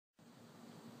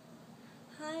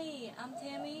Hi, I'm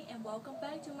Tammy and welcome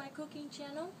back to my cooking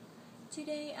channel.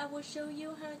 Today I will show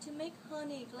you how to make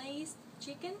honey glazed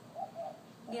chicken,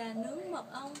 gà nướng mật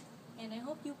ong, and I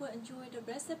hope you will enjoy the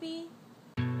recipe.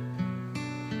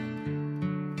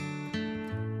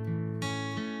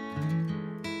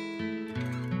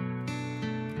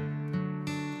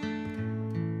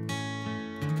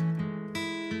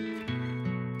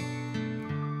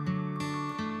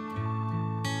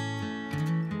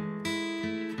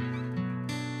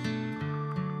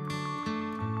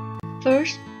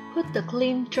 First, put the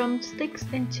cleaned drumsticks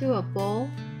into a bowl,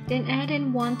 then add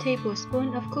in 1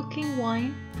 tablespoon of cooking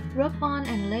wine, rub on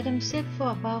and let them sit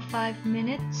for about 5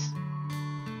 minutes.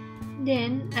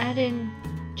 Then add in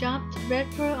chopped red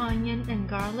pearl onion and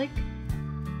garlic,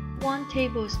 1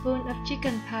 tablespoon of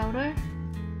chicken powder,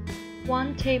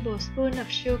 1 tablespoon of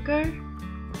sugar,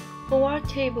 4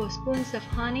 tablespoons of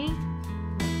honey,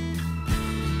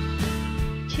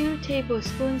 2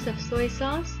 tablespoons of soy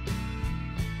sauce,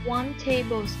 1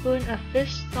 tablespoon of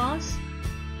fish sauce,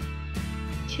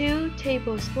 2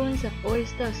 tablespoons of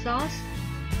oyster sauce,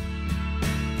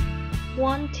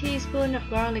 1 teaspoon of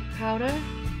garlic powder,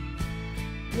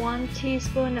 1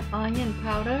 teaspoon of onion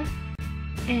powder,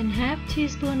 and half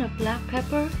teaspoon of black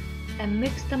pepper, and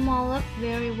mix them all up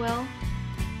very well.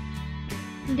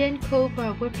 Then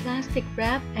cover with plastic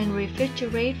wrap and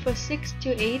refrigerate for 6 to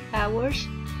 8 hours.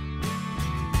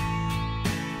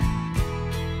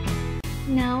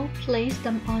 Now place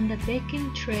them on the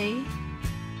baking tray.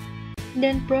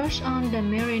 Then brush on the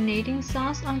marinating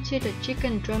sauce onto the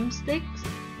chicken drumsticks.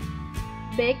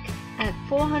 Bake at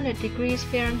 400 degrees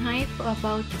Fahrenheit for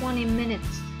about 20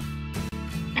 minutes.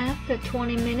 After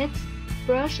 20 minutes,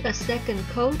 brush a second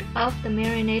coat of the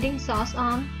marinating sauce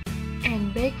on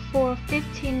and bake for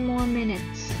 15 more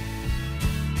minutes.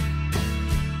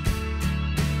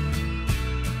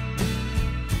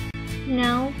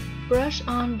 Now brush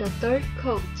on the third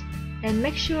coat and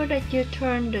make sure that you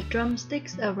turn the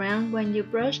drumsticks around when you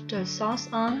brush the sauce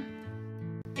on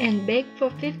and bake for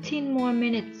 15 more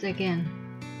minutes again.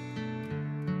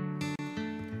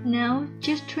 Now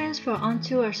just transfer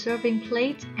onto a serving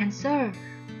plate and serve.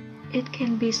 It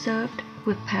can be served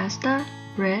with pasta,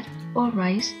 bread, or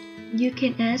rice. You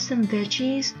can add some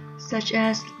veggies such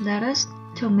as lettuce,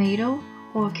 tomato,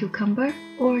 or cucumber,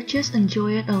 or just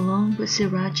enjoy it along with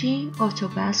sriracha or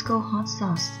Tabasco hot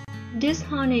sauce. This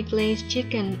honey glazed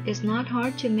chicken is not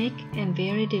hard to make and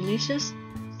very delicious,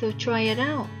 so try it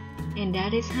out. And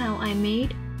that is how I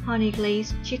made honey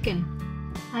glazed chicken.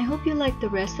 I hope you like the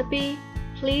recipe.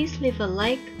 Please leave a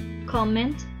like,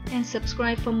 comment, and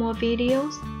subscribe for more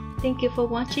videos. Thank you for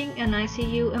watching, and I see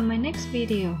you in my next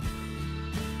video.